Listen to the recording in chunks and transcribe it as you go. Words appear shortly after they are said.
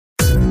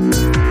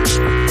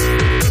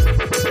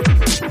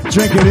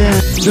drink it in,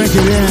 drink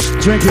it in,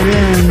 drink it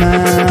in,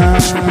 man.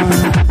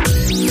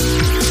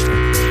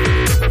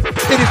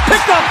 It is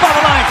picked off by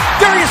the line.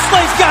 Darius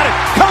Slay's got it.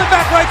 Coming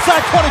back right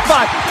side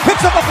 25.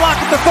 Picks up a block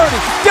at the 30.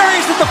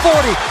 Darius at the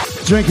 40.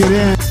 Drink it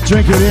in,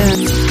 drink it in.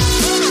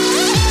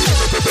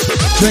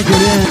 Drink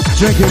it in,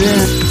 drink it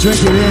in, drink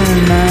it in,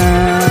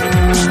 man.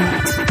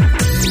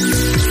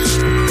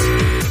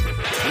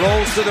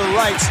 Rolls to the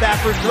right.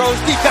 Stafford throws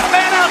deep. Got a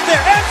man out there.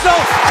 End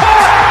zone.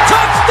 Caught.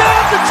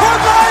 Touchdown,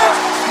 Detroit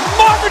Lions.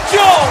 Marvin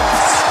Jones.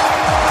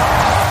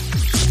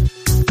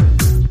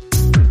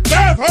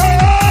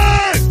 Stafford!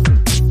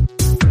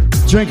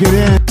 Drink it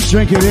in,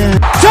 drink it in.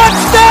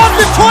 Touchdown,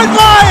 Detroit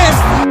Lions.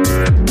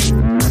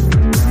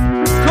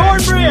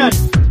 Cornbread.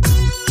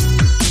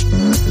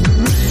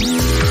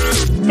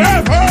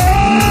 Stafford!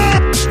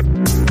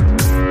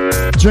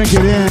 Drink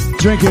it in,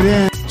 drink it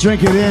in,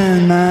 drink it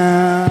in,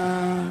 man.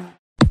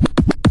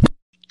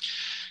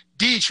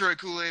 Detroit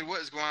Kool-Aid,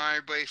 what is going on,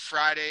 everybody?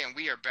 Friday, and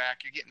we are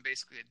back. You're getting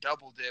basically a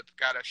double dip.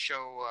 Got a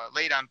show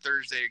late on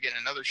Thursday. You're getting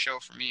another show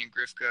from me and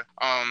Grifka.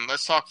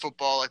 Let's talk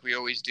football like we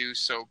always do.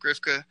 So,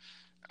 Grifka,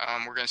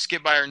 we're going to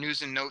skip by our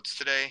news and notes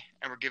today,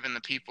 and we're giving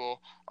the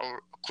people a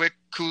quick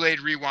Kool-Aid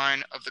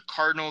rewind of the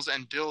Cardinals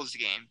and Bills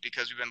game,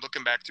 because we've been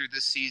looking back through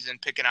this season,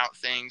 picking out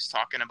things,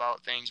 talking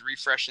about things,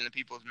 refreshing the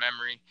people's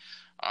memory.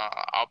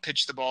 I'll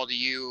pitch the ball to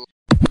you.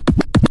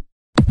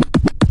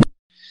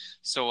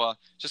 So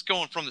just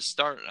going from the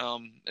start,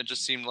 it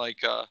just seemed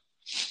like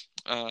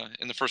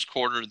in the first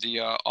quarter,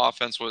 the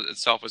offense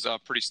itself was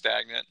pretty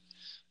stagnant.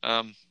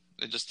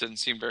 It just didn't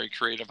seem very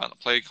creative on the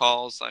play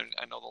calls.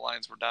 I know the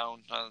lines were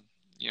down.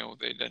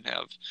 They didn't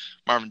have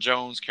Marvin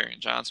Jones. Kerryon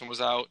Johnson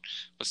was out.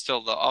 But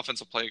still, the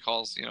offensive play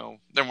calls,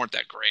 they weren't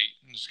that great.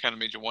 It just kind of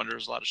made you wonder.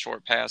 There's a lot of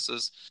short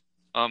passes.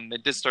 They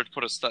did start to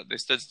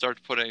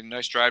put a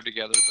nice drive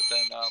together, but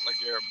then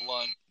Garrett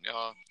Blunt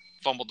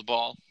fumbled the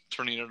ball,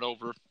 turning it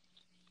over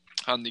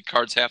on the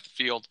Cards half the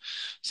field,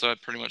 so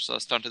it pretty much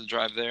stunted the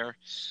drive there.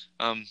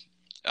 I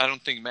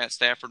don't think Matt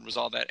Stafford was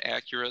all that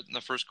accurate in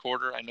the first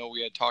quarter. I know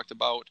we had talked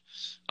about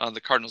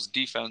the Cardinals'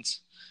 defense,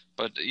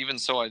 but even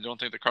so, I don't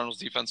think the Cardinals'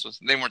 defense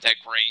they weren't that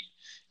great.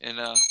 And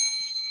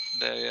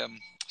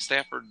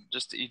Stafford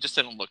just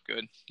didn't look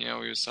good. He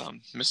was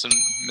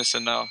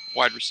missing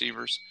wide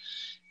receivers.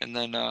 And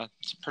then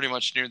pretty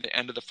much near the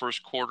end of the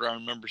first quarter, I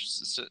remember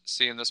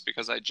seeing this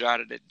because I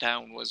jotted it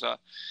down, was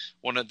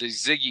one of the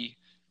Ziggy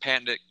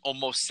Pandic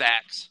almost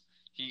sacks.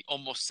 He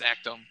almost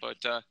sacked him, but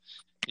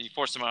he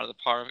forced him out of the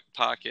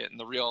pocket, and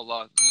the real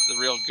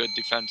good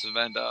defensive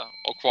end,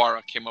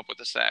 Okwara, came up with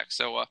the sack.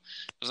 So it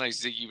was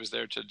nice Ziggy was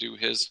there to do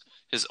his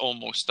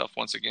almost stuff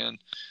once again.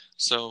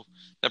 So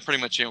that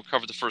pretty much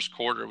covered the first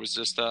quarter. It was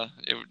just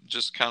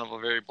kind of a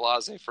very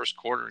blasé first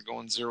quarter,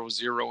 going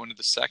 0-0 into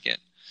the second.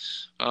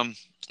 And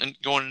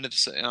going into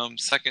the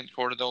second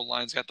quarter, though,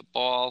 Lions got the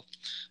ball.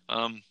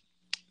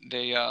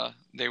 They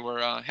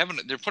were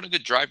putting a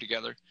good drive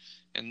together,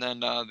 and then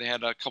they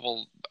had a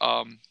couple.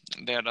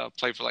 They had a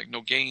play for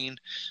no gain,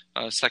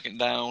 second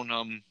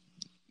down.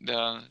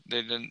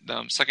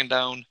 Second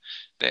down.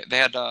 They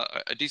had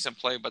a decent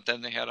play, but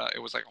then they had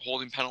it was like a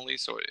holding penalty,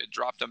 so it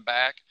dropped them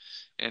back,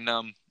 and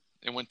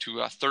it went to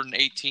 3rd and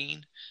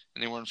 18,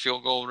 and they were in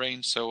field goal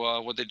range.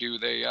 So what they do,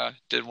 they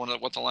did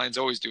what the Lions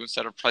always do.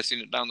 Instead of pressing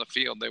it down the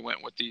field, they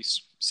went with the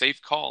safe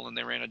call, and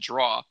they ran a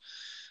draw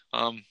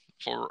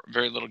for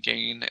very little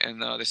gain,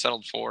 and they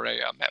settled for a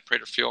Matt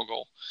Prater field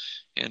goal.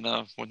 And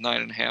with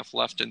 9.5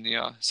 left in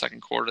the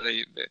second quarter,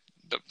 the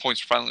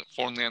points were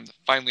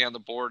finally on the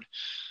board.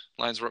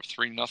 Lions were up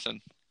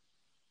 3-0.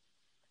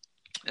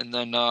 And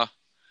then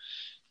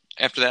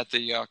after that,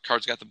 the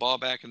Cards got the ball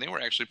back, and they were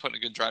actually putting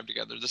a good drive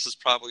together. This is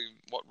probably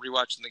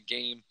rewatching the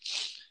game.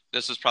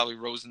 This is probably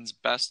Rosen's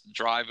best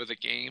drive of the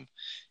game,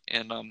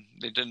 and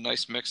they did a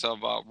nice mix of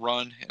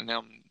run and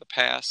the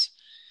pass,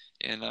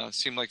 and it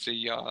seemed like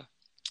the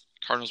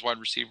Cardinals wide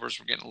receivers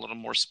were getting a little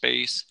more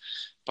space,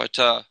 but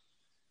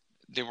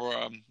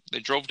they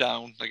drove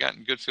down. They got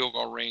in good field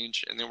goal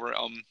range, and they were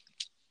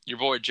your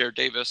boy Jared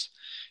Davis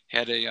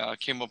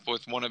came up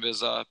with one of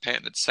his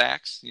patented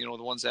sacks. The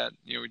ones that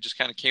he just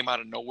kind of came out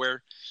of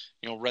nowhere.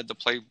 Read the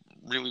play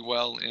really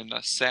well and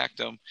sacked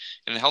him,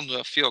 and it held him to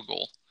a field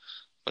goal.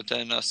 But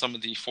then some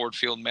of the Ford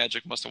Field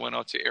magic must have went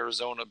out to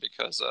Arizona,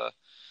 because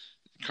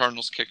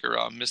Cardinals kicker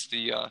missed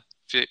the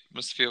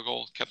field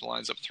goal, kept the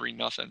Lions up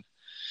 3-0.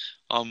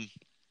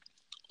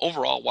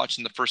 Overall,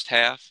 watching the first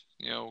half,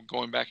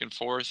 going back and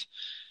forth,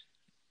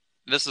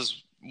 this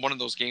is one of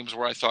those games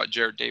where I thought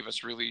Jared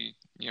Davis really,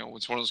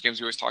 it's one of those games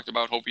we always talked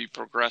about, hope he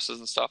progresses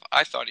and stuff.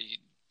 I thought he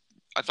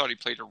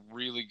played a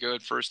really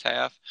good first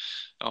half,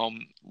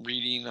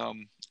 reading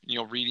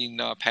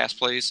pass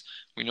plays.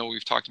 We know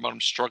we've talked about him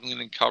struggling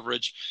in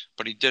coverage,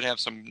 but he did have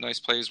some nice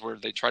plays where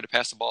they tried to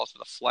pass the ball to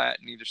the flat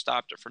and either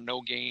stopped it for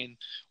no gain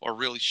or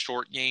really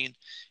short gain.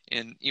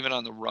 And even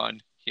on the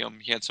run, he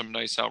had some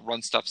nice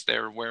run stuffs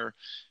there where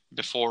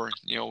before,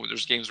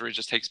 there's games where he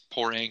just takes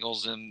poor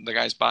angles and the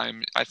guys by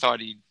him. I thought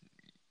he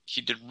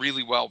did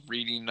really well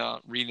reading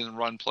the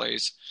run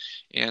plays,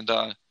 and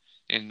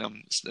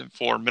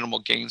for minimal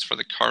gains for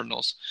the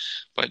Cardinals.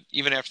 But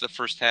even after the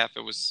first half,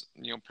 it was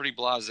pretty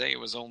blasé. It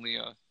was only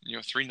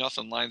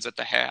 3-0 lines at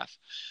the half.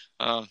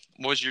 What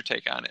was your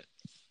take on it?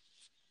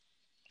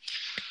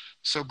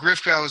 So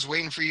Grifka, I was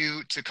waiting for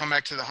you to come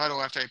back to the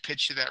huddle after I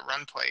pitched you that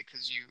run play,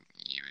 because you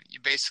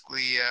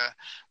basically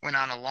went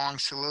on a long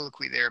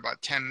soliloquy there,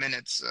 about 10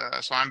 minutes.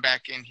 So I'm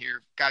back in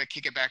here. Got to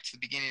kick it back to the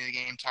beginning of the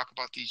game, talk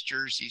about these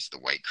jerseys, the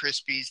white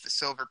Krispies, the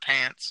silver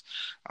pants.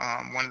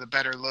 One of the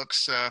better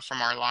looks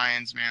from our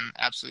Lions, man.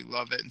 Absolutely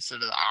love it.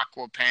 Instead of the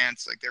aqua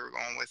pants like they were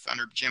going with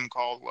under Jim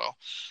Caldwell.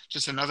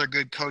 Just another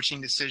good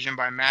coaching decision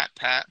by Matt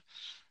Pat.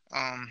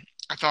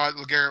 I thought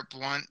LeGarrette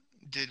Blount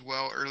did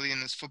well early in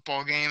this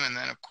football game, and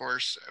then of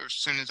course as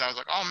soon as I was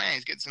like, oh man,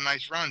 he's getting some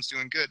nice runs,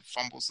 doing good,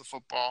 fumbles the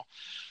football.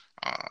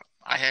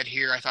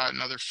 I thought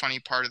another funny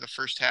part of the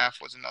first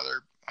half was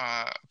another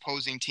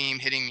opposing team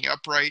hitting the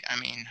upright. I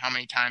mean, how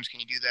many times can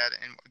you do that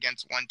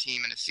against one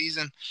team in a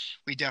season?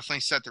 We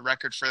definitely set the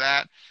record for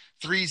that.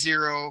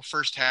 3-0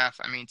 first half.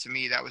 I mean, to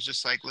me, that was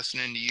just like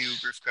listening to you,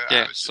 Grifka.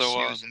 Yeah, I was just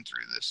snoozing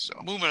through this. So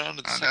moving on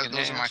to the second half.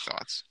 Those are my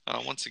thoughts.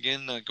 Once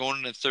again, going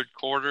into the third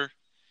quarter,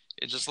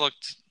 it just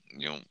looked,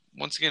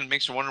 once again, it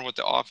makes you wonder what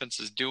the offense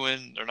is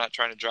doing. They're not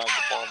trying to drive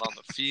the ball down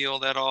the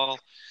field at all.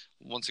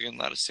 Once again, a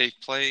lot of safe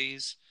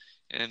plays.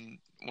 And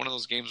one of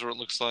those games where it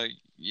looks like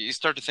you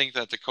start to think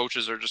that the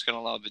coaches are just going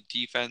to allow the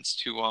defense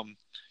to,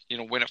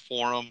 win it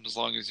for them, as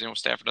long as,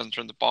 Stafford doesn't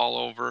turn the ball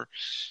over,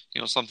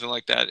 something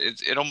like that.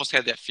 It almost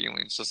had that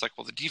feeling. It's just like,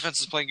 well, the defense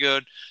is playing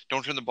good.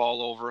 Don't turn the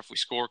ball over. If we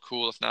score,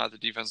 cool. If not, the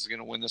defense is going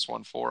to win this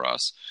one for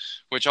us,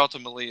 which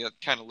ultimately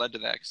kind of led to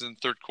that, because in the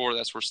third quarter,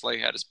 that's where Slay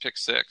had his pick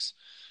six.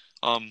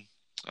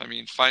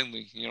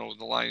 Finally,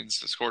 the Lions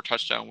scored a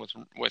touchdown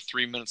with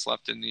 3 minutes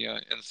left in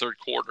the third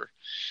quarter.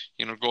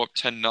 Go up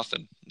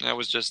 10-0. That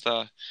was just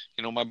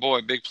my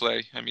boy, big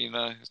play.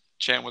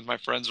 Chatting with my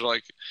friends were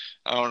like,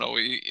 I don't know.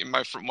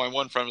 My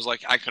one friend was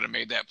like, I could have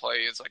made that play.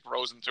 It's like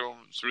Rosen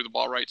threw the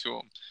ball right to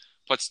him.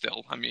 But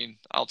still,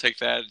 I'll take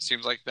that. It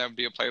seems like that would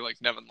be a play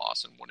like Nevin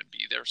Lawson wouldn't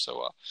be there.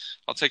 So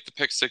I'll take the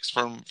pick six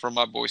from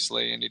my boy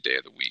Slay any day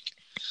of the week.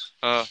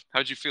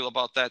 How'd you feel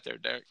about that there,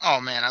 Derek?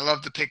 Oh, man, I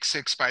love the pick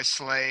six by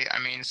Slay.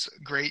 It's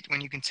great when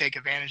you can take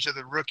advantage of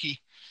the rookie.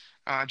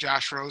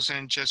 Josh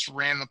Rosen just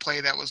ran the play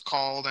that was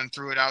called and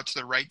threw it out to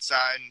the right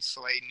side, and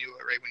Slay knew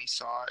it right when he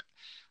saw it.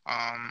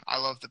 I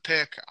love the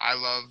pick. I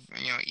love,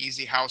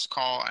 easy house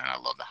call, and I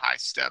love the high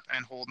step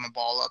and holding the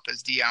ball up.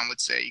 As Dion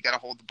would say, you got to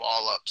hold the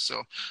ball up.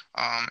 So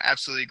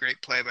absolutely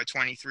great play by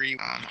 23.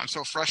 I'm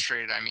so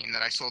frustrated,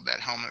 that I sold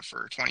that helmet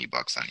for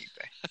 $20 on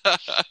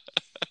eBay.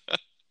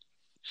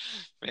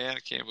 Man, I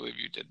can't believe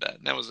you did that.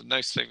 And that was a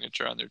nice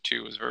signature on there, too.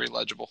 It was very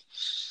legible.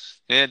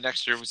 And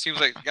next year, it seems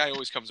like the guy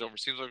always comes over.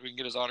 It seems like we can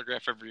get his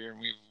autograph every year, and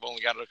we've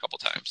only got it a couple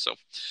times. So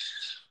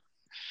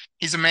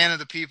he's a man of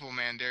the people,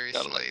 man, Darius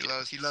Slay. He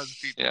loves the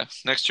people. Yeah,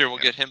 next year we'll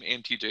get him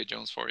and TJ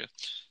Jones for you.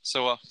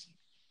 So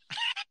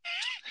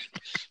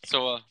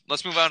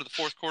let's move on to the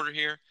fourth quarter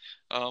here.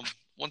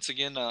 Once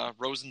again,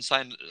 Rosen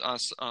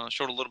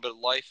showed a little bit of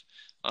life.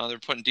 They're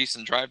putting a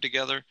decent drive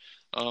together.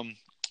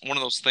 One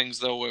of those things,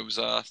 though, it was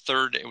a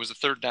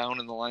third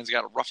down, and the Lions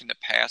got a roughing the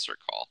passer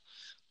call.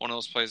 One of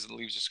those plays that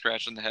leaves you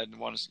scratching the head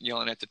and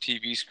yelling at the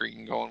TV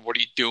screen, going, "What are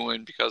you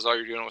doing?" Because all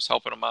you're doing was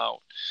helping them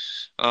out.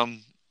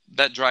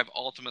 That drive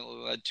ultimately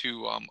led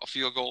to a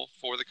field goal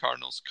for the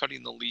Cardinals,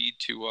 cutting the lead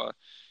to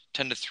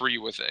 10-3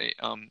 with a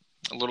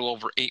little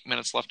over 8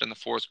 minutes left in the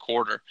fourth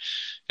quarter.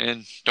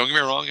 And don't get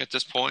me wrong, at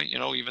this point,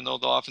 even though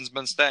the offense has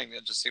been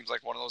stagnant, it just seems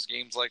like one of those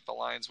games like the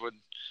Lions would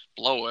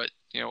blow it,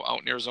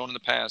 out in Arizona in the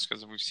past,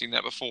 because we've seen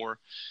that before.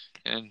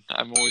 And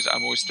I'm always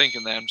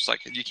thinking that. I'm just like,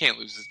 you can't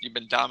lose this. You've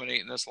been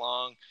dominating this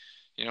long,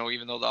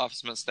 even though the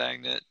offense has been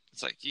stagnant.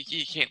 It's like,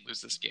 you can't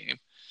lose this game.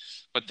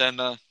 But then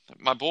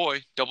my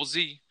boy, Double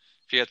Z,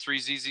 if he had 3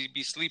 Z's, he'd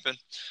be sleeping.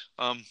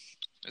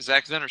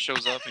 Zach Zenner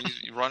shows up, and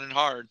he's running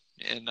hard.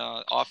 And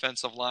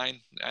offensive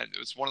line,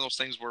 it's one of those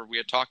things where we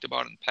had talked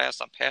about in the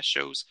past on past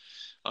shows.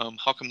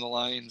 How come the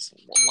line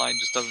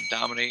just doesn't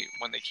dominate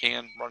when they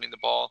can running the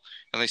ball?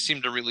 And they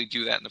seem to really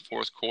do that in the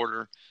fourth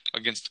quarter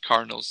against the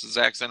Cardinals.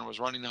 Zach Zenner was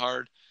running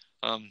hard.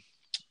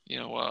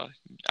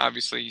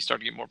 Obviously he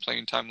started to get more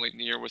playing time late in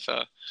the year with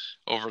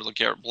over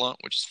LeGarrette Blount,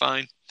 which is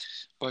fine.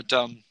 But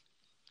on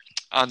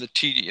the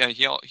TD,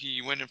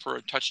 he went in for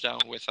a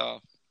touchdown with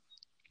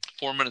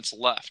 4 minutes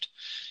left.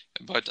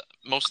 But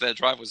most of that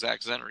drive was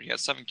Zach Zenner. He had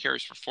 7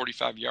 carries for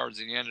 45 yards,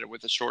 and he ended it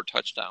with a short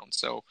touchdown.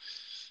 So,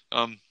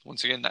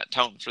 once again, not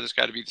counting for this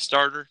guy to be the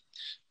starter,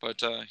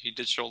 but he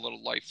did show a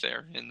little life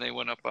there. And they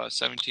went up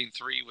 17-3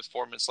 with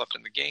 4 minutes left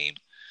in the game.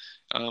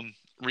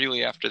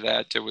 Really, after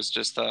that, it was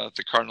just the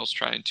Cardinals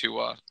trying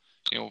to,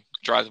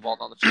 drive the ball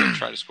down the field,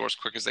 try to score as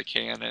quick as they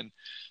can. And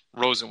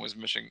Rosen was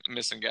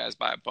missing guys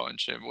by a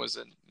bunch. It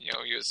wasn't,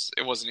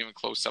 it wasn't even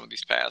close, some of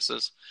these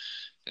passes.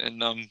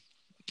 And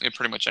it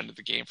pretty much ended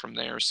the game from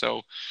there.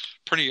 So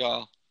pretty,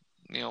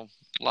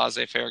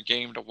 laissez-faire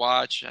game to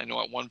watch. I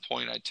know at one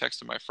point I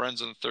texted my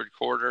friends in the third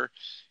quarter,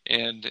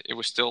 and it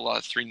was still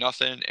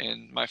 3-0,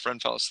 and my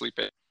friend fell asleep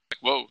at,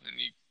 like, whoa, and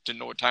he didn't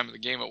know what time of the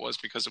game it was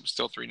because it was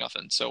still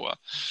 3-0. So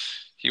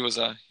he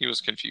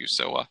was confused.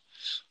 So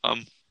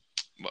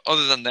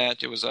other than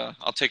that, it was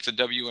I'll take the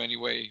W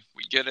anyway.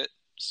 We get it.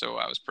 So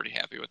I was pretty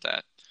happy with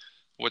that.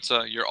 What's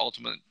your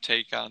ultimate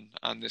take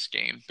on this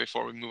game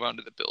before we move on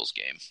to the Bills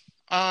game?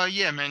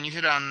 Yeah, man, you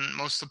hit on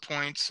most of the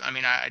points. I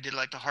mean, I did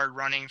like the hard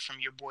running from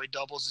your boy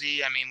Double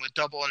Z. I mean, with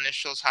double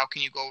initials, how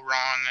can you go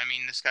wrong? I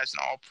mean, this guy's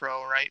an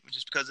all-pro, right?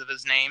 Just because of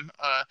his name.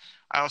 I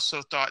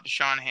also thought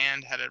Deshaun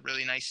Hand had a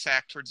really nice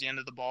sack towards the end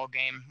of the ball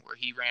game where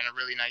he ran a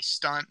really nice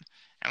stunt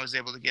and was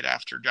able to get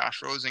after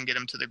Josh Rosen, get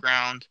him to the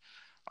ground.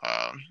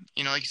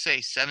 Like you say,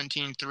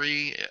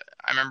 17-3.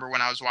 I remember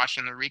when I was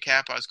watching the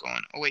recap, I was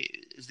going, oh,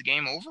 wait, is the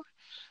game over?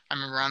 I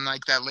remember on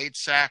like that late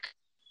sack,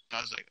 I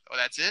was like, oh,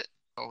 that's it?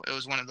 So it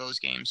was one of those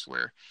games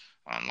where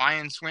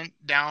Lions went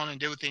down and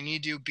did what they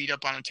need to, beat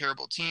up on a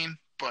terrible team.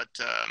 But,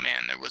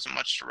 man, there wasn't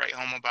much to write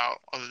home about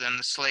other than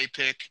the Slay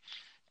pick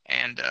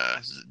and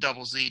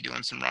Double Z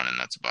doing some running.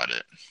 That's about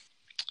it.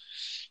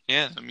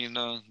 Yeah, I mean,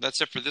 that's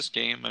it for this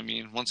game. I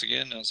mean, once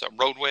again, it's a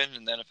road win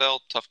in the NFL.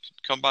 Tough to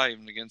come by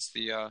even against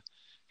the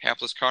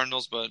hapless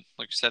Cardinals. But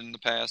like you said in the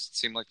past, it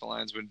seemed like the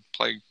Lions would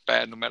play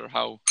bad no matter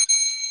how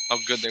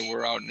good they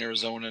were out in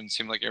Arizona, and it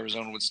seemed like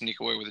Arizona would sneak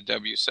away with a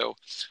W. So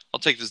I'll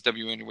take this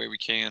W any way we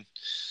can.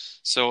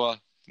 So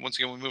once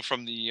again, we move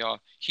from the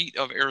heat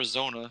of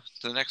Arizona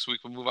to the next week.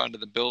 We'll move on to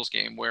the Bills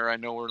game, where I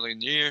know early in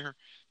the year,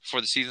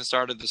 before the season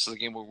started, this is a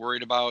game we're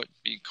worried about,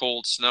 being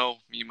cold, snow.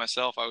 Me,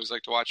 myself, I always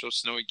like to watch those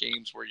snowy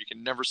games where you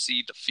can never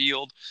see the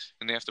field,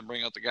 and they have to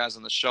bring out the guys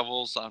on the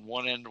shovels on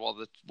one end while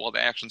the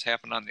actions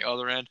happen on the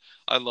other end.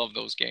 I love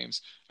those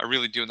games. I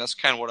really do, and that's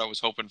kind of what I was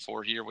hoping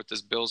for here with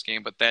this Bills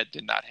game, but that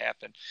did not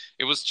happen.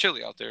 It was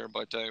chilly out there,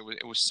 but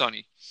it was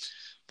sunny.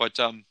 But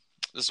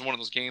this is one of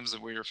those games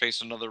that we're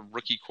facing another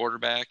rookie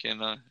quarterback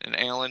in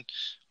Allen,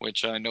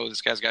 which I know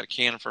this guy's got a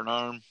cannon for an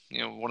arm.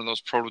 One of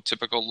those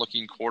prototypical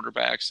looking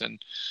quarterbacks.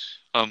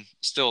 And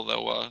still,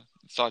 though,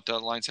 thought the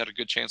Lions had a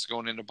good chance of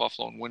going into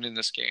Buffalo and winning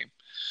this game.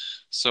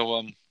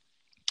 So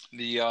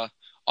the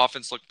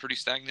offense looked pretty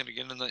stagnant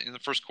again in the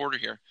first quarter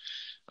here.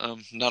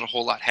 Not a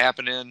whole lot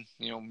happening.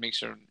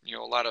 Makes a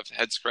lot of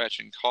head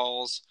scratching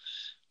calls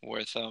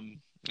with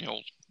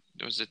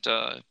was it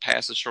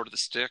passes short of the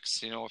sticks?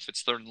 If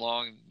it's 3rd and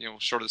long,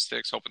 short of the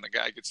sticks, hoping the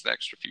guy gets the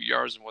extra few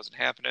yards, and wasn't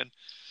happening.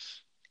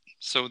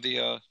 So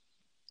the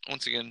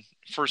once again,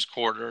 first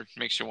quarter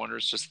makes you wonder.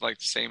 It's just like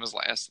the same as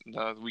last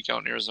week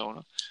out in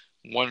Arizona,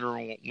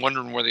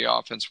 wondering where the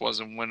offense was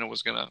and when it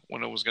was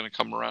gonna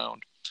come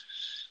around.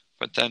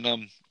 But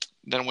then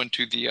went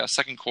to the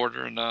second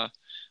quarter, and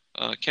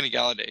Kenny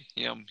Golladay,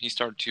 he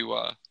started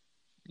to.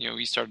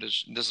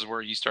 This is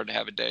where he started to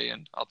have a day,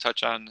 and I'll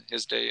touch on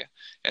his day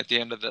at the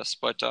end of this.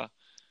 But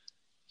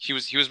he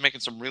was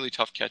making some really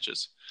tough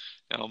catches,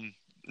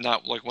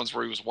 not like ones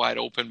where he was wide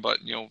open, but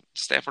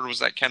Stafford was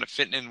that kind of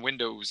fitting in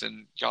windows,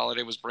 and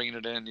Golladay was bringing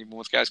it in, even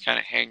with guys kind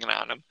of hanging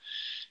on him.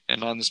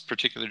 And on this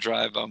particular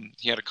drive,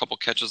 he had a couple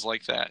catches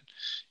like that,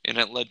 and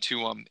it led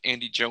to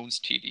Andy Jones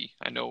TD.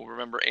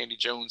 Remember Andy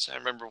Jones? I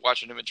remember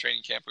watching him in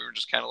training camp. We were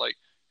just kind of like,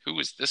 who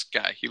is this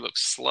guy? He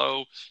looks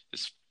slow.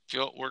 His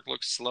footwork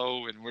looks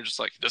slow, and we're just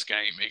like, this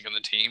guy ain't making the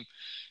team.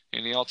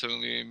 And he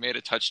ultimately made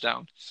a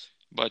touchdown.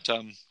 But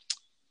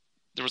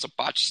there was a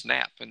botched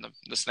snap, and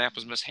the snap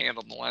was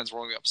mishandled, and the Lions were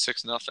only up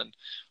 6-0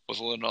 with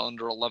a little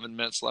under 11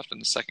 minutes left in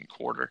the second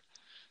quarter.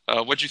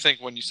 What'd you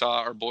think when you saw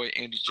our boy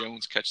Andy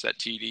Jones catch that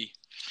TD?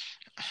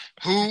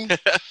 Who?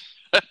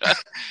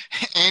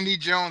 Andy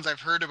Jones.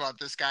 I've heard about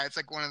this guy. It's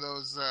like one of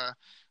those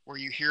where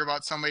you hear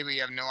about somebody, but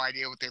you have no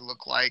idea what they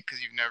look like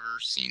because you've never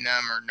seen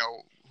them or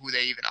know who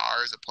they even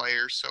are as a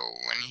player. So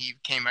when he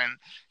came in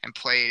and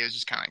played, it was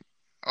just kind of like,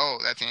 oh,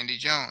 that's Andy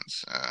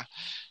Jones.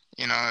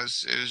 It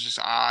was just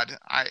odd.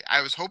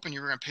 I was hoping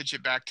you were going to pitch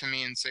it back to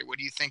me and say, what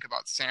do you think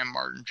about Sam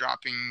Martin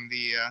dropping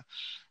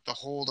the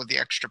hold of the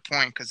extra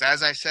point? Because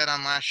as I said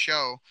on last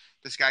show,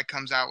 this guy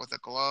comes out with a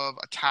glove,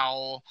 a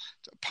towel,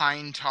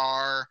 pine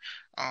tar.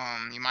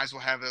 You might as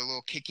well have a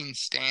little kicking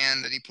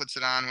stand that he puts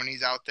it on when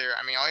he's out there.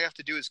 I mean, all you have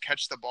to do is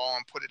catch the ball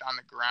and put it on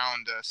the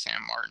ground,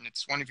 Sam Martin.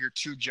 It's one of your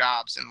 2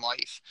 jobs in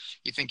life.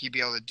 You think you'd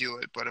be able to do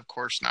it, but of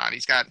course not.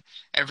 He's got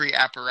every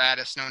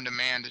apparatus known to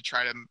man to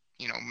try to,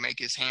 make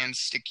his hands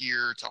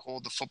stickier to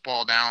hold the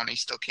football down. He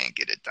still can't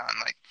get it done.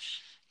 Like,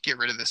 get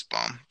rid of this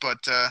bum. But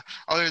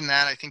other than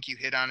that, I think you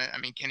hit on it. I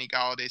mean, Kenny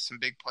Golladay, some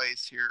big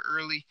plays here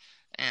early,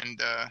 and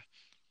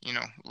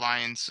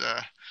Lions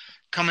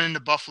coming into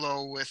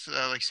Buffalo with,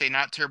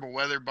 not terrible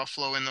weather.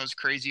 Buffalo in those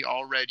crazy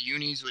all-red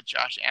unis with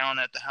Josh Allen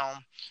at the helm.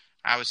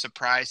 I was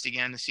surprised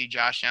again to see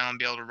Josh Allen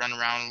be able to run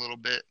around a little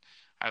bit.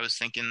 I was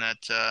thinking that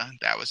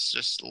that was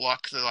just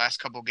luck the last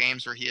couple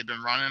games where he had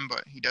been running,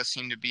 but he does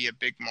seem to be a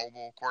big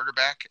mobile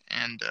quarterback.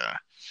 And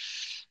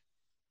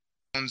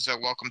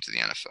welcome to the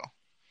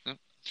NFL.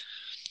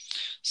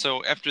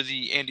 So after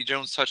the Andy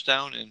Jones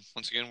touchdown, and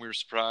once again we were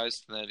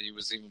surprised that he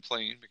was even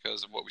playing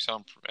because of what we saw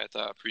at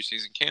the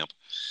preseason camp,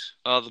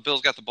 the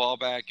Bills got the ball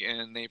back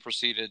and they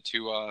proceeded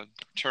to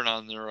turn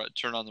on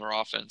their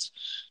offense.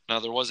 Now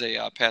there was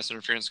a pass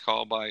interference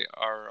call by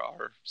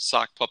our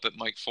sock puppet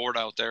Mike Ford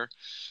out there.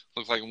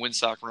 Looked like a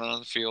windsock run on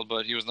the field,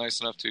 but he was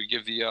nice enough to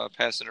give the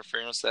pass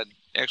interference that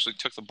actually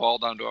took the ball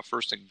down to a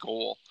 1st and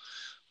goal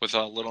with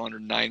a little under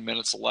 9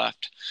 minutes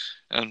left.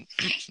 And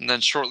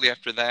then shortly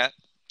after that,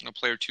 a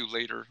play or two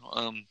later,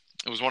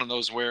 it was one of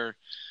those where,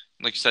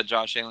 like you said,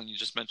 Josh Allen, you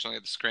just mentioned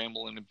the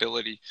scramble and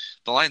ability.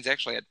 The Lions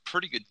actually had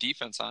pretty good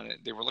defense on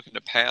it. They were looking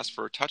to pass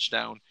for a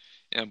touchdown,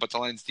 but the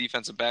Lions'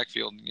 defensive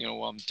backfield,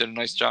 did a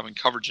nice job in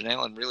coverage, and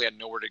Allen really had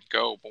nowhere to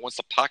go. But once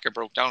the pocket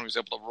broke down, he was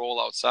able to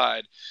roll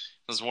outside.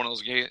 It was one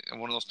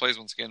of those plays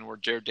once again where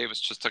Jared Davis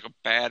just took a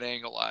bad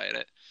angle at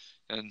it,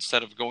 and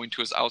instead of going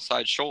to his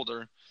outside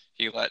shoulder,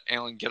 he let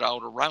Allen get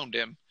out around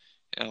him,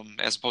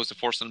 as opposed to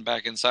forcing him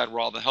back inside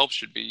where all the help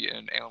should be,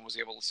 and Allen was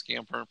able to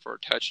scamper him for a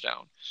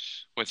touchdown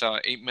with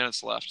 8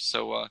 minutes left.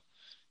 So,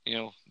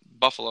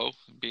 Buffalo,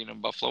 being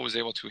in Buffalo, was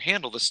able to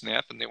handle the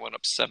snap, and they went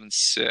up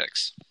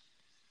 7-6.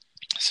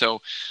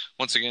 So,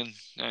 once again,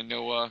 I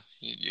know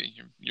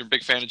you're a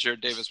big fan of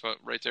Jared Davis, but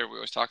right there we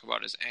always talk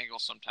about his angle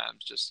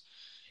sometimes just,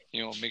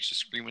 makes you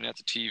screaming at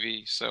the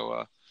TV.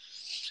 So,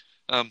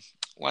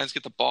 Lions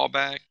get the ball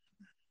back.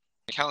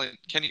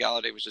 Kenny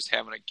Golladay was just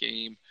having a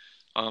game.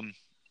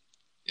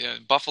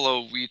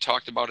 Buffalo, we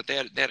talked about it. They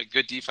had a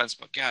good defense,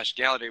 but gosh,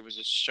 Golladay was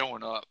just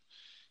showing up.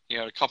 He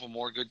had a couple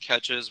more good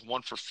catches,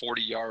 one for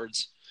 40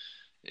 yards,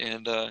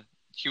 and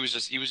he was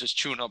just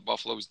chewing up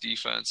Buffalo's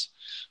defense.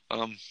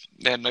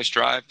 They had a nice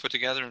drive put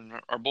together, and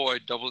our boy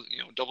Double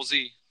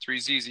Z, 3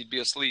 Z's, he'd be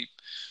asleep.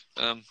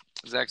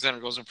 Zach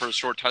Zenner goes in for a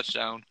short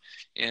touchdown,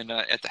 and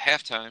at the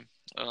halftime,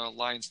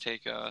 Lions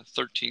take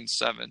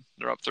 13-7.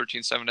 They're up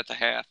 13-7 at the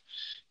half.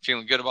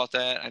 Feeling good about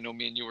that. I know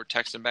me and you were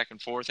texting back and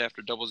forth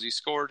after Double Z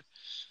scored.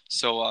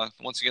 So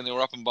once again, they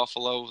were up in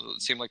Buffalo.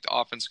 It seemed like the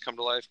offense had come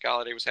to life.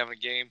 Golladay was having a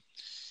game,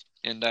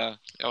 and I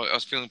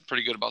was feeling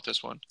pretty good about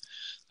this one.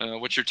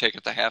 What's your take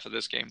at the half of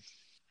this game?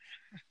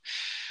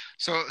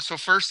 So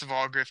first of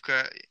all,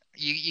 Grifka,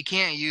 you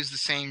can't use the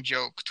same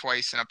joke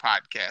twice in a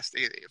podcast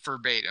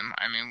verbatim.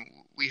 I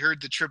mean, we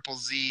heard the Triple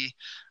Z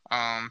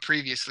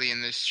previously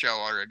in this show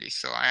already.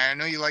 So I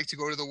know you like to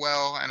go to the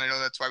well, and I know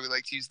that's why we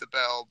like to use the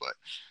bell, but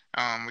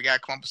we got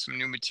to come up with some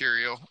new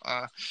material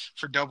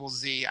for Double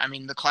Z. I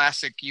mean, the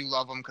classic, you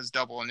love them because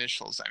double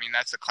initials. I mean,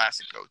 that's a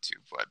classic go-to,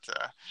 but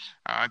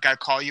I got to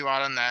call you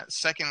out on that.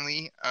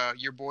 Secondly,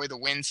 your boy, the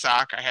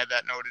Windsock, I had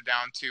that noted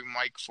down too.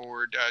 Mike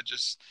Ford,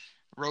 just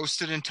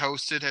roasted and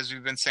toasted, as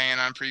we've been saying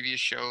on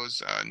previous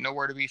shows.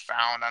 Nowhere to be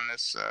found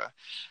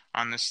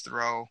on this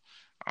throw.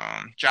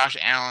 Josh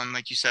Allen,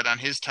 like you said, on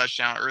his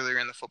touchdown earlier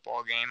in the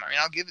football game. I mean,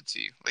 I'll give it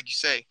to you. Like you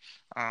say,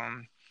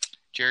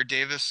 Jared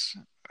Davis,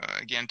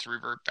 again, to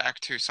revert back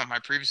to something I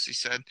previously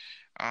said,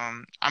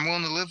 I'm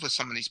willing to live with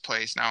some of these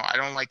plays. Now, I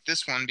don't like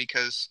this one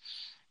because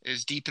it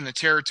was deep in the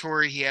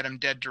territory. He had him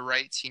dead to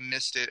rights. He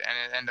missed it,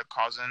 and it ended up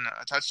causing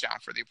a touchdown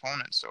for the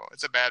opponent. So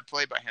it's a bad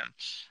play by him.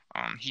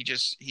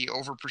 He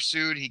over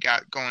pursued. He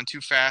got going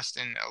too fast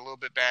and a little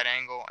bit bad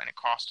angle, and it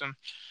cost him.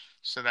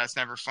 So that's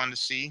never fun to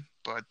see.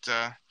 But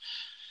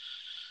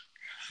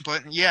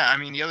yeah, I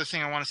mean, the other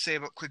thing I want to say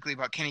quickly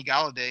about Kenny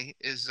Golladay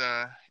is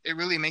it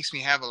really makes me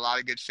have a lot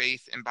of good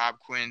faith in Bob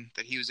Quinn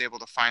that he was able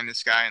to find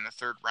this guy in the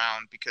 3rd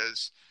round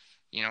because,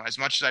 as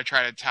much as I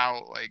try to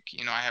tout,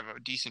 I have a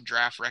decent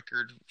draft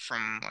record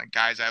from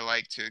guys I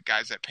like to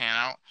guys that pan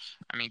out.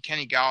 I mean,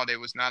 Kenny Golladay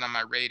was not on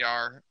my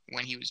radar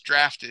when he was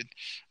drafted.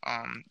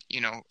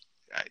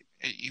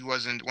 He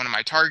wasn't one of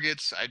my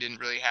targets. I didn't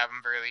really have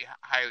him very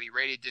highly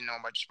rated, didn't know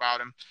much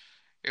about him.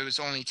 It was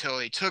only till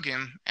they took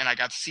him and I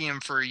got to see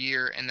him for a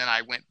year, and then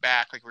I went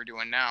back like we're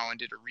doing now and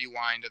did a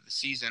rewind of the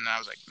season, and I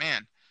was like,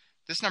 man,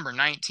 this number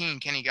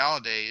 19, Kenny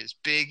Golladay, is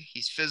big.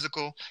 He's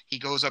physical. He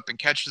goes up and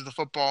catches the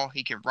football.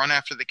 He can run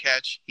after the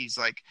catch. He's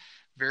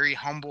very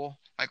humble.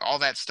 All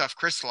that stuff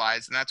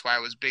crystallized, and that's why I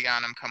was big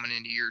on him coming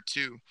into year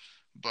 2.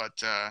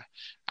 But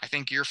I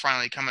think you're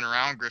finally coming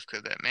around,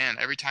 Grifka, that, man,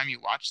 every time you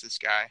watch this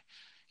guy,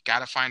 got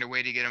to find a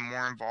way to get him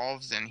more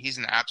involved, and he's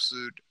an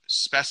absolute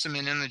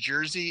specimen in the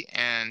jersey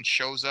and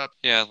shows up.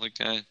 Yeah, like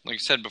I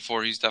said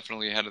before, he's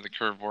definitely ahead of the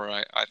curve where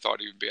I thought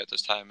he would be at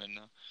this time,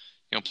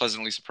 and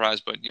pleasantly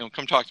surprised. But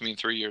come talk to me in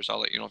 3 years. I'll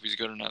let you know if he's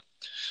good or not.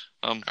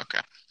 Okay.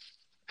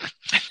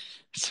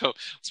 So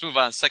let's move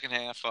on. Second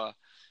half,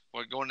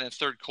 we're going into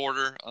the 3rd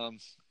quarter.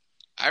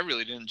 I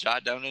really didn't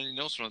jot down any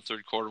notes from the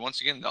 3rd quarter. Once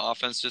again, the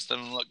offense just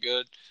didn't look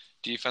good.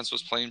 Defense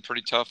was playing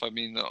pretty tough. I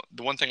mean,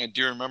 the one thing I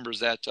do remember is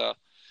that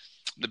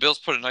the Bills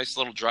put a nice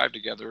little drive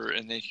together,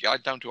 and they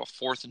got down to a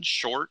 4th and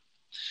short.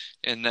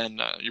 And then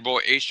your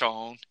boy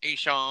Ashawn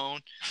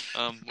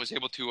was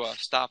able to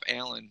stop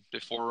Allen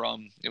before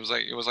it was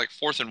like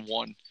 4th and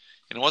 1,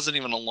 and it wasn't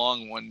even a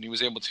long one. He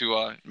was able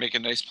to make a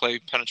nice play,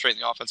 penetrate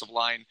the offensive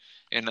line,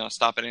 and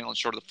stop Allen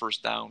short of the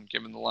 1st down,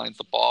 giving the Lions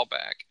the ball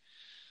back.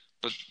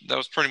 but that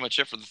was pretty much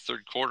it for the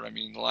third quarter. I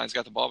mean, the Lions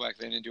got the ball back.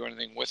 They didn't do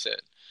anything with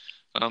it.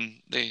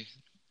 They,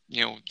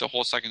 the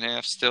whole second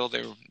half still,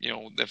 they were,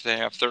 if they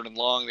have third and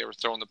long, they were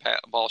throwing the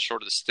ball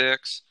short of the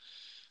sticks.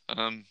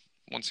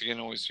 Once again,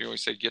 you always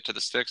say get to the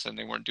sticks, and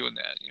they weren't doing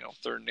that.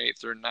 3rd and 8,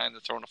 3rd and 9,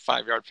 they're throwing a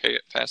 5-yard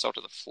pass out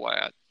to the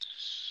flat.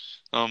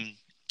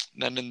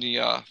 Then in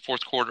the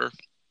fourth quarter,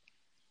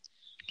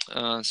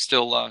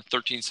 still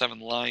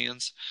 13-7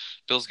 Lions.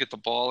 Bills get the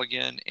ball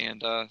again,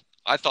 and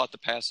I thought the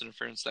pass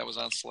interference that was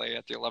on Slay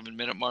at the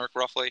 11-minute mark,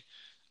 roughly,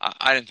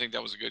 I didn't think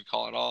that was a good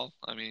call at all.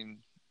 I mean,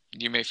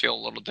 you may feel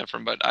a little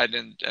different, but I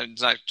didn't. And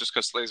it's not just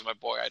because Slay's my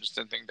boy. I just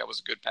didn't think that was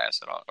a good pass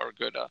at all, or a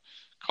good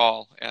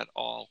call at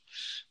all.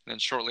 And then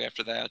shortly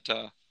after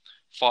that,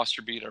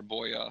 Foster beat our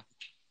boy,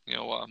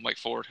 Mike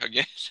Ford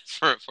again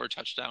for a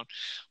touchdown.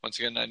 Once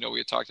again, I know we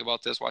had talked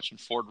about this. Watching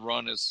Ford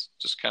run is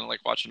just kind of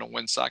like watching a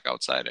windsock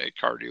outside a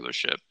car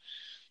dealership.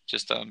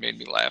 Just made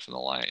me laugh in the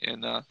line.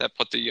 And that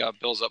put the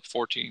Bills up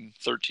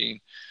 14-13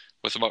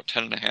 with about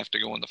 10.5 to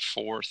go in the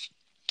fourth.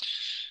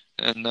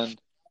 And then...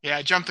 Yeah,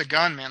 I jumped the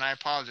gun, man. I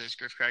apologize,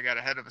 Grifka. I got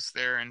ahead of us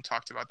there and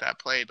talked about that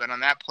play. But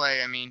on that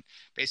play, I mean,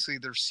 basically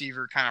the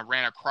receiver kind of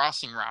ran a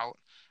crossing route.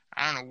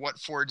 I don't know what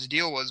Ford's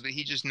deal was, but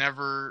he just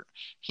never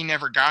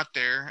got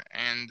there.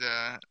 And,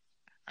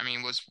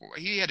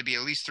 he had to be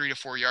at least 3 to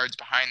 4 yards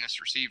behind this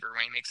receiver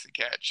when he makes the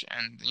catch.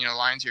 And,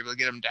 Lions are able to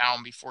get him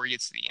down before he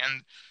gets to the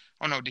end.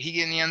 Oh, no, did he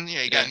get in the end?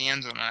 Yeah, he got in the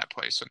end zone on that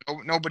play. So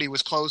nobody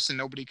was close, and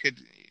nobody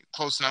could –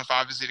 close enough,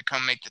 obviously, to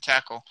come make the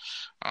tackle.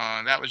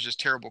 That was just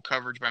terrible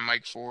coverage by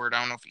Mike Ford. I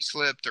don't know if he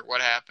slipped or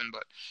what happened,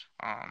 but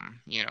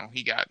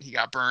he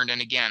got burned.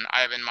 And again,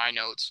 I have in my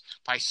notes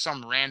by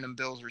some random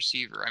Bills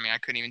receiver. I mean, I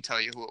couldn't even tell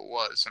you who it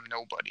was. Some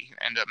nobody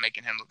ended up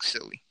making him look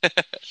silly.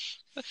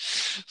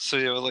 So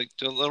like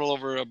a little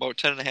over about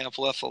 10.5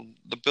 left.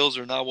 The Bills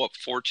are now up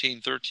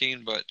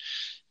 14-13, but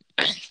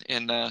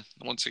and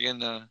once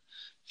again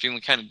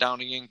feeling kind of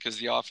down again because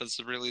the offense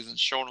really isn't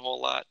showing a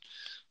whole lot.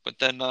 But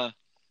then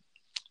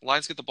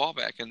Lions get the ball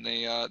back, and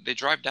they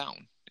drive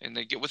down, and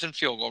they get within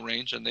field goal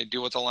range, and they do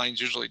what the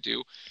Lions usually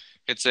do.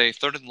 It's a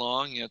 3rd and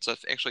long. It's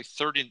actually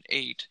 3rd and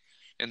 8,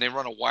 and they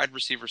run a wide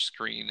receiver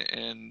screen,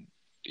 and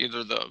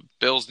either the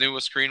Bills knew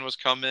a screen was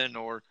coming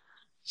or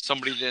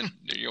somebody didn't,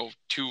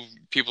 2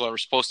 people that were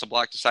supposed to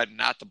block decided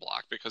not to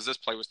block because this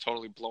play was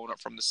totally blown up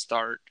from the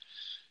start.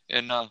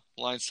 And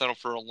Lions settle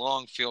for a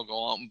long field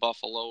goal out in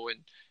Buffalo,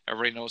 and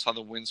everybody knows how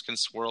the winds can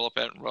swirl up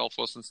at Ralph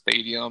Wilson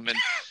Stadium, and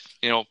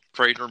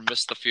Prater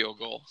missed the field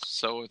goal.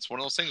 So it's one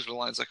of those things where the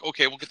Lions like,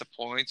 okay, we'll get the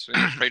points.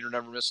 Prater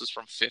never misses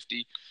from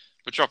 50,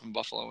 but you're up in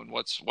Buffalo, and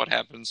what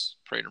happens?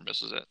 Prater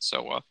misses it.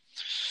 So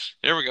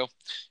there we go,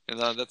 and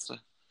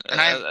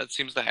that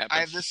seems to happen.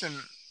 I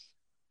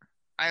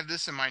have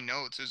this in my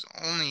notes.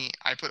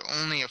 I put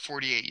only a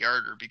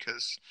 48-yarder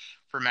because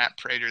for Matt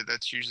Prater,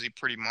 that's usually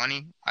pretty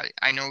money.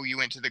 I know you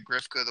went to the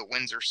Grifka, the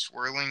winds are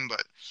swirling,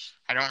 but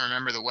I don't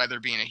remember the weather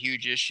being a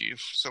huge issue.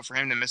 So for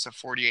him to miss a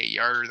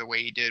 48-yarder the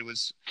way he did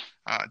was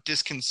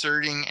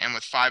disconcerting, and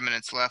with 5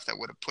 minutes left, that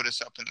would have put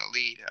us up in the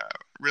lead.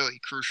 Really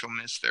crucial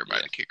miss there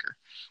by the kicker,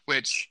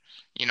 which,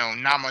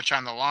 not much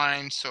on the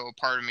line, so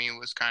part of me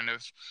was kind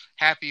of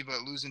happy,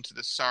 but losing to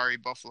the sorry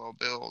Buffalo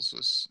Bills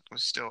was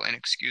still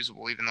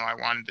inexcusable, even though I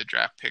wanted the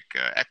draft pick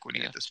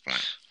equity at this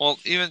point. Well,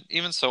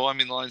 even so, I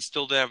mean, the Lions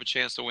still did have a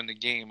chance to win the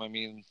game. I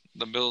mean,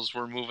 the Bills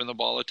were moving the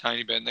ball a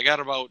tiny bit, and they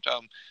got about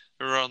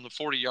they were on the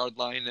 40-yard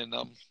line, and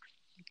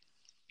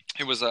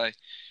it was a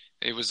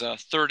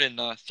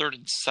 3rd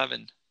and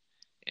 7,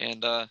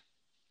 and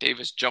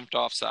Davis jumped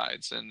off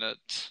sides, and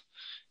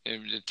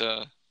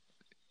it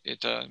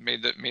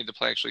made the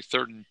play actually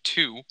 3rd and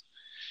 2,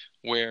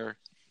 where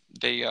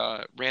they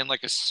ran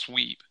like a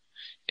sweep,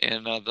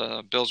 and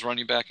the Bills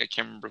running back, I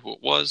can't remember who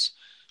it was,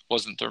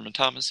 wasn't Thurman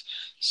Thomas,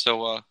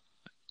 so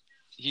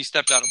he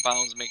stepped out of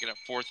bounds, making it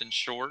 4th and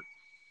short,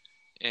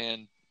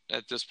 and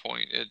at this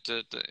point it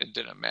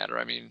didn't matter.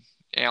 I mean,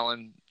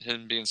 Allen,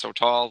 him being so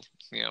tall,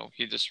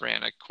 he just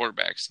ran a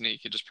quarterback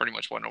sneak. He just pretty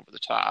much went over the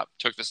top,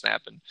 took the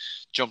snap, and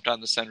jumped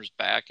on the center's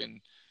back,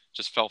 and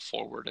just fell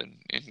forward and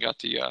got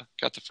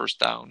the first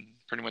down,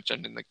 pretty much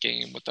ending the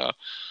game with the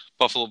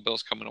Buffalo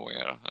Bills coming away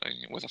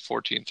with a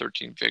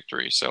 14-13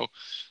 victory. So,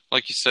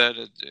 like you said,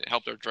 it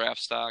helped our draft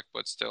stock,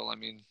 but still, I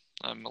mean,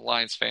 I'm a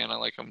Lions fan. I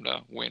like them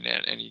to win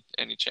at any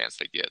chance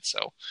they get.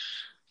 So,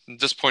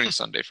 disappointing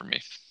Sunday for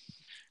me.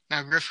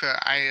 Now, Grifka,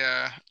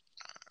 I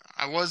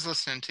was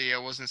listening to you. I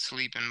wasn't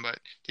sleeping, but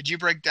did you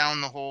break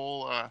down the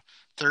whole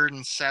 3rd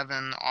and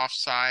 7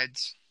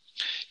 offsides?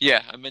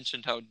 Yeah, I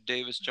mentioned how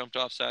Davis jumped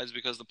offsides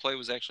because the play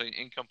was actually an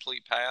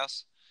incomplete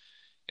pass,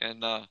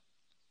 and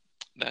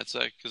that's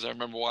because I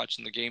remember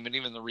watching the game and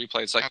even the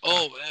replay. It's like,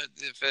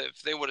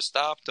 if they would have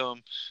stopped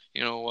them,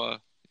 the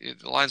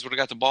Lions would have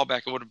got the ball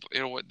back.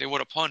 They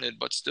would have punted,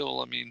 but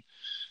still, I mean,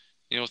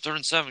 3rd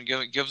and 7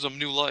 gives them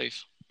new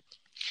life.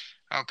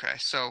 Okay,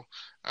 so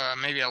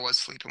maybe I was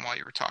sleeping while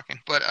you were talking,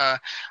 but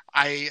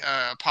I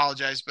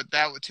apologize. But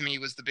that, to me,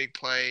 was the big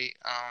play.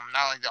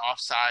 Not only the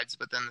offsides,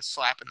 but then the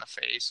slap in the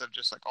face of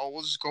just like, oh,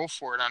 we'll just go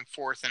for it on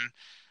 4th. And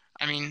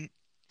I mean,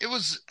 It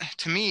was,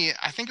 to me,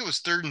 I think it was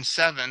 3rd and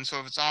 7. So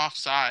if it's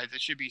offside,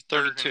 it should be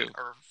Third third and and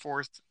 2. or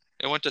fourth.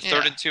 It went to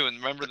 3rd Yeah. and 2, and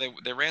remember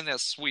they ran that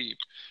sweep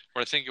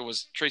where I think it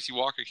was Tracy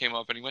Walker came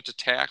up and he went to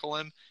tackle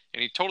him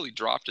and he totally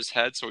dropped his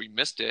head, so he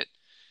missed it.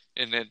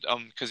 And then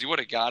because he would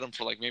have got him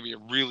for like maybe a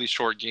really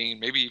short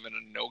gain, maybe even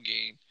a no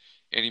gain,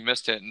 and he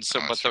missed it. And so,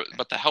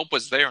 but the help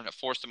was there and it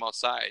forced him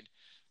outside.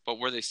 But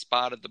where they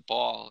spotted the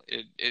ball,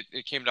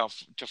 it came down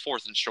to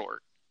 4th and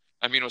short.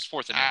 I mean, it was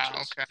 4th and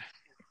inches.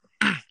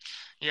 Okay.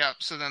 Yeah,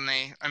 so then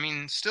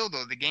still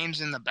though, the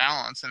game's in the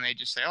balance, and they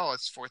just say, oh,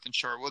 it's 4th and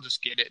short, we'll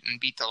just get it and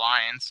beat the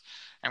Lions.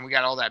 And we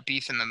got all that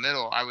beef in the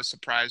middle. I was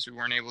surprised we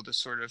weren't able to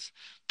sort of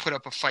put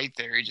up a fight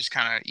there. He just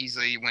kind of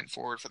easily went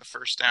forward for the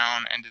first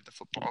down, ended the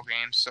football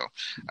game. So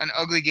an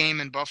ugly game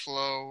in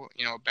Buffalo,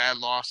 a bad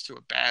loss to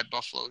a bad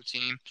Buffalo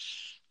team.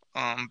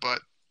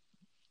 But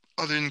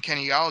other than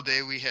Kenny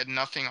Galladay, we had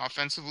nothing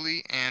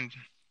offensively, and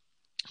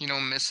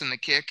missing the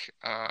kick,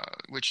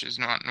 which is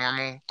not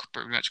normal,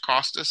 pretty much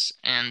cost us,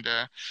 and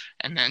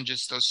then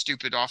just those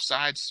stupid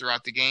offsides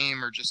throughout the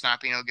game, or just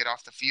not being able to get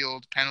off the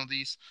field,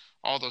 penalties,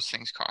 all those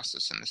things cost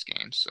us in this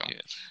game. So,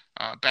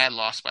 bad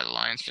loss by the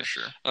Lions for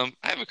sure. I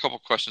have a couple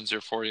questions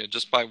here for you,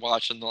 just by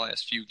watching the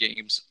last few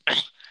games.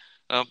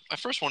 My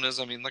first one is,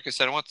 like I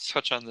said, I want to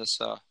touch on this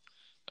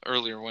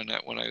earlier when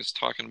I was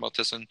talking about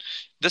this. And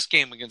this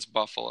game against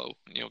Buffalo,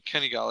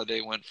 Kenny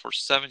Galladay went for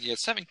 7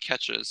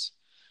 catches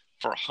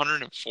for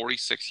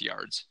 146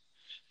 yards.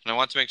 And I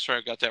want to make sure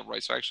I got that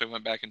right. So I actually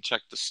went back and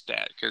checked the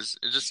stat because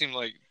it just seemed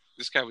like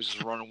this guy was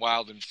just running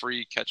wild and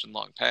free, catching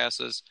long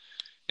passes.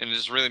 And it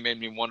just really made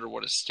me wonder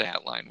what his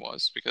stat line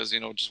was because,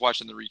 just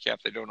watching the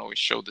recap, they don't always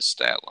show the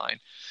stat line.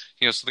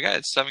 So the guy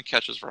had 7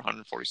 catches for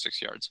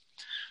 146 yards.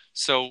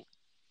 So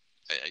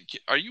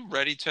are you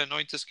ready to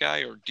anoint this guy,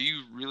 or do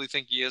you really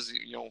think he is,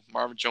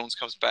 Marvin Jones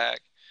comes back?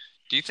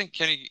 Do you think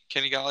Kenny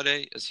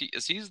Galladay is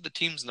he the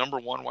team's number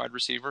 1 wide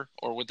receiver,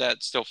 or would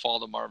that still fall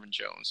to Marvin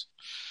Jones?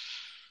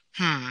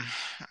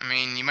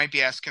 You might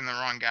be asking the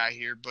wrong guy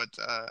here, but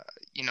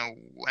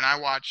when I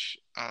watch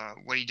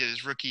what he did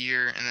his rookie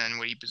year and then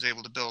what he was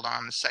able to build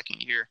on the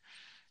second year,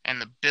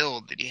 and the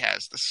build that he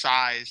has, the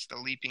size, the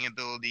leaping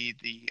ability,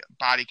 the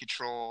body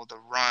control, the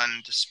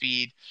run, the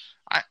speed,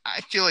 I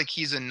feel like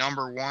he's a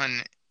number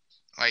 1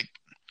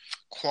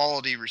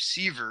 quality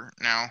receiver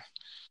now.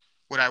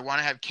 Would I want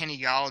to have Kenny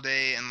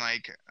Galladay and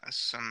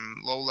some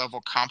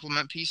low-level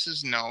complement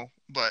pieces? No,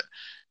 but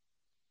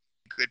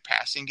good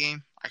passing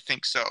game, I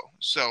think so.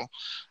 So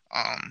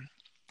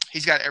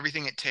he's got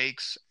everything it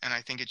takes, and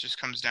I think it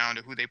just comes down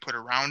to who they put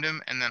around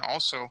him. And then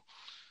also,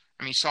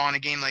 you saw in a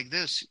game like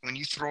this, when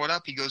you throw it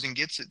up, he goes and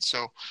gets it.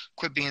 So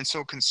quit being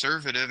so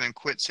conservative and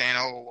quit saying,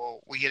 oh,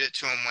 well, we get it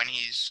to him when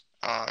he's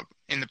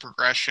in the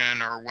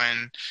progression or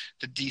when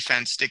the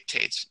defense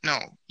dictates. No,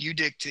 you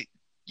dictate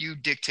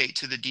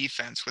to the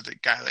defense with a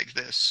guy like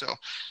this. So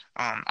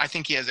I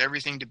think he has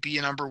everything to be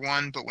a number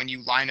 1, but when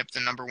you line up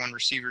the number 1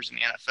 receivers in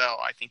the NFL,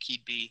 I think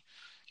he'd be,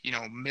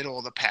 middle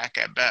of the pack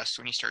at best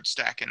when you start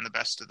stacking the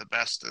best of the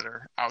best that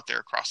are out there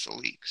across the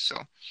league. So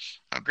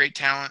great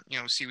talent,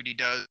 see what he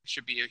does.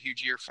 Should be a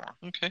huge year for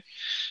him. Okay.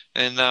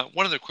 And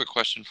one other quick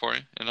question for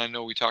you. And I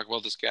know we talk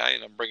about this guy,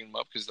 and I'm bringing him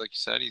up because, like you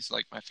said, he's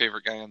like my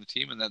favorite guy on the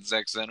team, and that's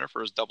Zach Zenner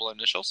for his double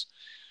initials.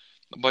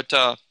 But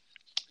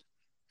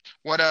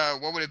what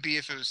would it be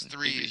if it was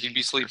 3? He'd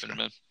be sleeping,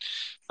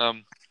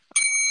 man.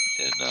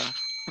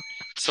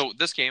 So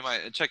this game,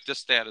 I checked this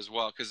stat as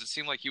well because it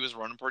seemed like he was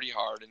running pretty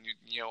hard, and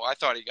I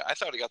thought he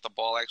got the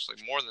ball actually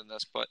more than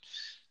this. But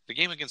the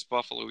game against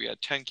Buffalo, he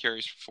had 10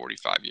 carries for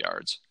 45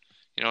 yards.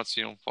 It's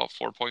about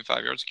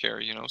 4.5 yards a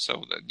carry.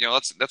 So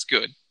that's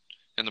good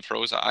in the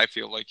pros. I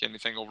feel like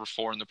anything over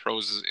 4 in the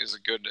pros is a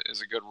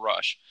good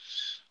rush.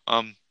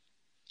 And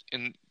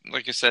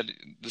like I said,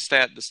 the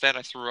stat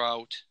I threw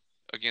out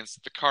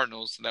against the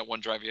Cardinals, that one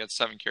drive, he had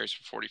 7 carries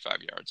for 45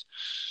 yards.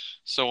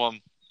 So,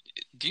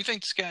 do you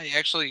think this guy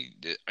actually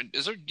do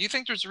you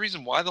think there's a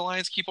reason why the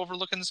Lions keep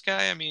overlooking this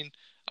guy?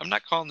 I'm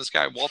not calling this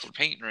guy Walter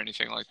Payton or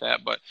anything like that,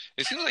 but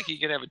it seems like he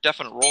could have a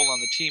definite role on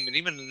the team. And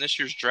even in this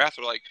year's draft,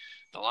 they're like,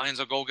 the Lions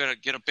will go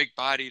get a big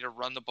body to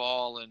run the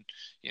ball, and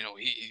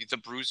he's a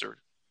bruiser.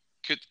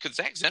 Could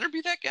Zach Zenner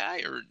be that guy,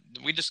 or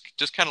do we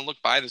just kind of look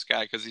by this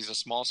guy because he's a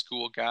small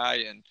school guy?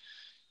 And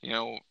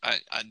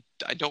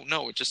I don't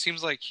know. It just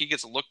seems like he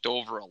gets looked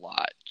over a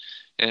lot,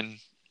 and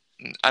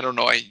I don't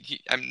know.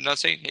 I'm not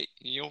saying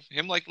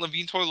him like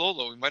Levine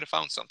Toilolo. We might have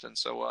found something.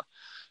 So,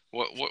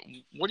 what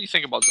do you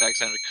think about Zach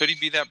Zenner? Could he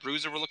be that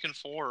bruiser we're looking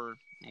for, or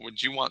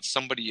would you want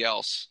somebody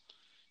else,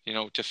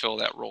 to fill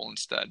that role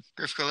instead?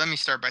 Grifko, let me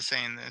start by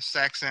saying this: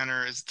 Zach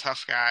Zenner is a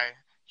tough guy.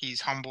 He's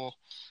humble.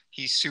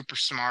 He's super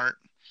smart.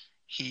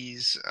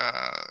 He's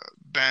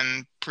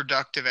been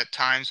productive at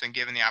times when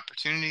given the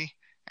opportunity.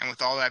 And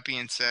with all that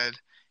being said,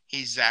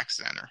 he's Zach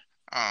Zenner.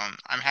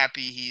 I'm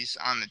happy he's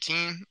on the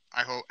team.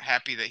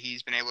 Happy that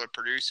he's been able to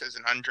produce as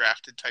an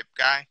undrafted type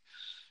guy.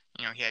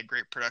 He had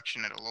great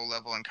production at a low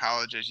level in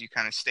college, as you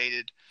kind of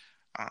stated.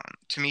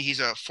 To me, he's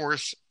a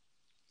 4th,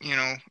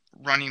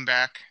 running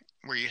back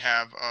where you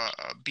have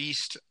a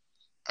beast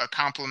a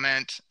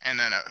complement and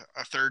then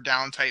a third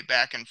down type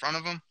back in front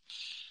of him.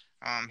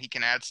 He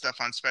can add stuff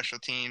on special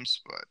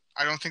teams, but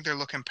I don't think they're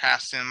looking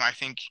past him. I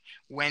think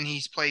when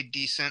he's played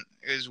decent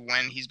is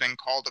when he's been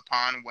called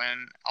upon,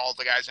 when all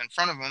the guys in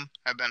front of him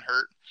have been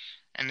hurt,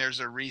 and there's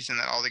a reason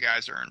that all the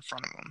guys are in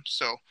front of him.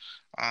 So,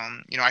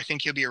 I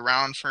think he'll be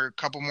around for a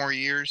couple more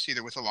years,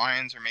 either with the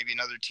Lions or maybe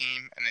another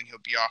team, and then he'll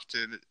be off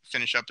to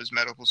finish up his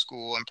medical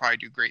school and probably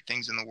do great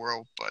things in the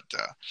world. But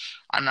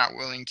I'm not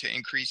willing to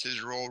increase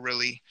his role,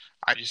 really.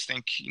 I just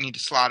think you need to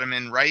slot him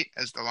in right,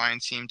 as the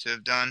Lions seem to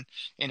have done.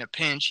 In a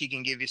pinch, he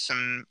can give you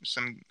some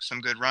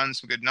good runs,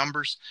 some good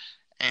numbers,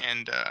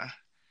 and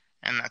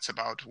that's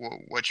about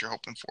what you're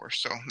hoping for.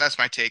 So that's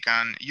my take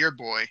on your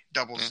boy,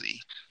 Double Z.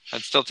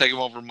 I'd still take him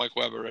over Mike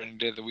Weber any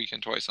day of the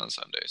weekend, twice on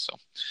Sunday. So,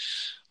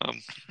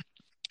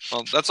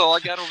 well, that's all I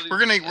got over these. We're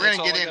gonna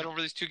get in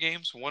over these two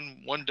games.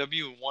 One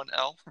W and one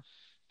L,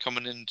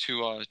 coming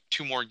into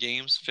two more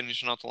games,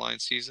 finishing out the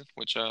Lions season,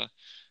 which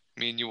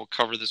me and you will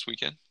cover this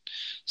weekend.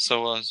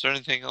 So, is there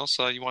anything else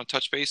you want to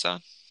touch base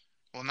on?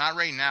 Well, not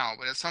right now,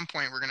 but at some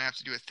point we're going to have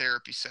to do a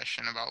therapy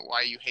session about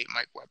why you hate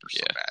Mike Weber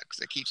so bad, because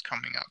it keeps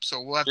coming up.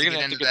 So we'll have to get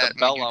into that.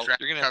 You're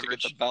going to have to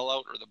get the bell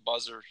out or the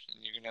buzzer,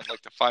 and you're going to have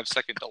like the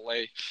 5-second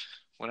delay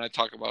when I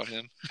talk about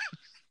him.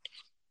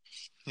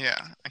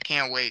 Yeah, I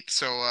can't wait.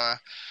 So,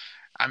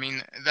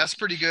 that's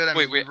pretty good. I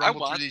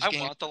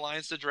want the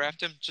Lions to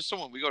draft him, just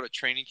so when we go to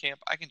training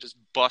camp, I can just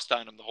bust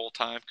on him the whole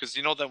time, because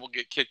then we'll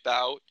get kicked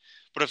out.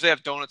 But if they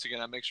have donuts again,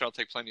 I make sure I'll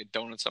take plenty of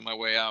donuts on my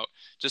way out,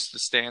 just to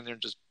stand there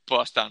and just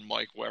bust on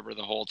Mike Weber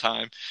the whole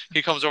time.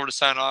 He comes over to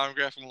sign an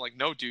autograph, and I'm like,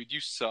 no, dude, you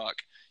suck.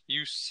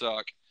 You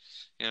suck.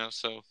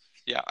 So,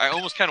 yeah, I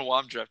almost kind of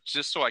want him drafted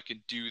just so I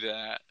can do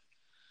that.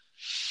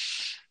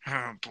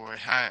 Oh, boy.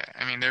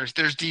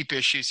 There's deep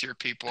issues here,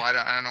 people. I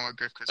don't know what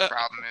Grifka's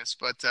problem is,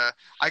 but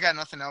I got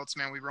nothing else,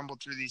 man. We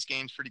rumbled through these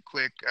games pretty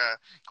quick.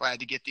 Glad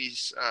to get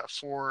these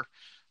 4,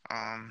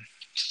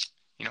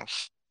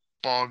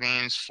 ball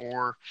games,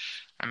 4.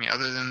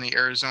 Other than the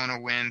Arizona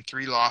win,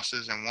 3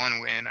 losses and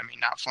 1 win.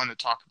 Not fun to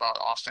talk about.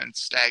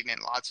 Offense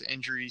stagnant, lots of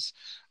injuries.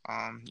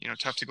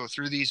 Tough to go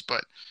through these,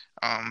 but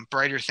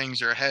brighter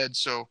things are ahead.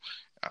 So,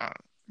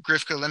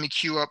 Grifka, let me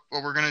cue up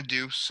what we're going to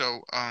do.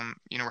 So,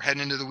 we're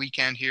heading into the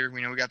weekend here.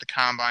 We know we got the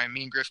Combine.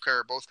 Me and Grifka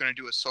are both going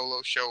to do a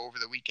solo show over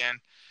the weekend.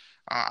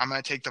 I'm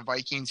going to take the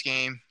Vikings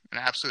game, an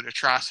absolute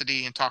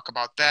atrocity, and talk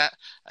about that,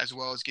 as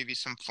well as give you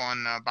some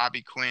fun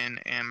Bobby Quinn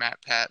and Matt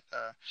Pat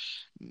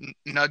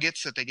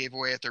nuggets that they gave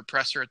away at their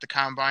presser at the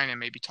Combine, and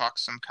maybe talk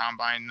some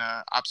Combine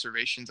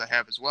observations I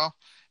have as well.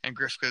 And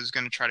Grifka is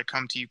going to try to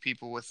come to you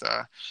people with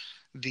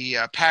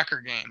the Packer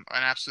game,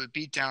 an absolute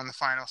beatdown in the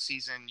final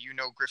season.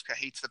 Grifka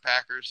hates the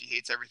Packers. He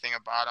hates everything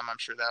about them. I'm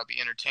sure that'll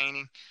be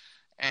entertaining.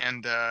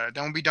 And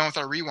then we'll be done with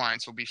our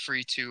rewinds. We'll be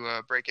free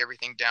to break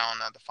everything down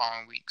the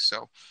following week.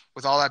 So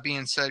with all that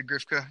being said,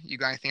 Grifka, you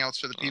got anything else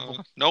for the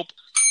people? Nope.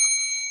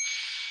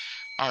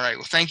 All right.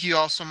 Well, thank you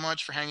all so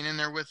much for hanging in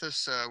there with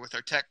us with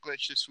our tech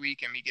glitch this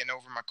week and me getting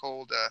over my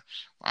cold.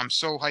 I'm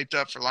so hyped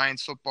up for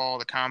Lions football.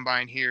 The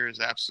Combine here is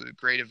an absolute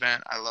great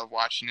event. I love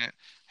watching it.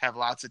 Have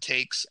lots of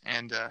takes.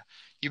 And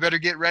you better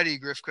get ready,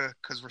 Grifka,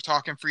 because we're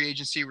talking free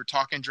agency. We're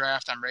talking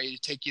draft. I'm ready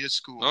to take you to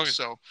school. Okay.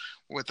 So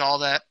with all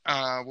that,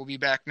 we'll be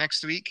back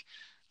next week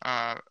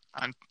on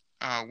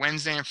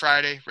Wednesday and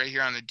Friday right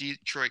here on the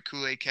Detroit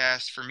Kool-Aid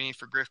Cast. For me,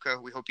 for Grifka,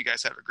 we hope you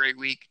guys have a great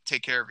week.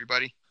 Take care,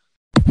 everybody.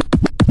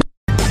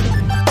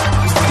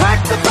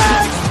 Pack the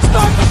bags,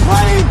 start the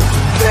plane.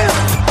 This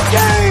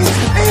game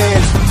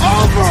is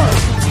over.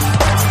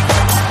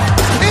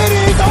 It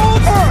is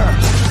over.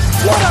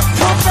 What a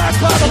comeback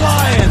by the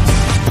Lions.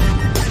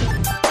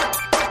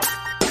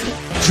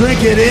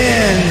 Drink it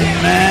in,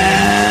 man.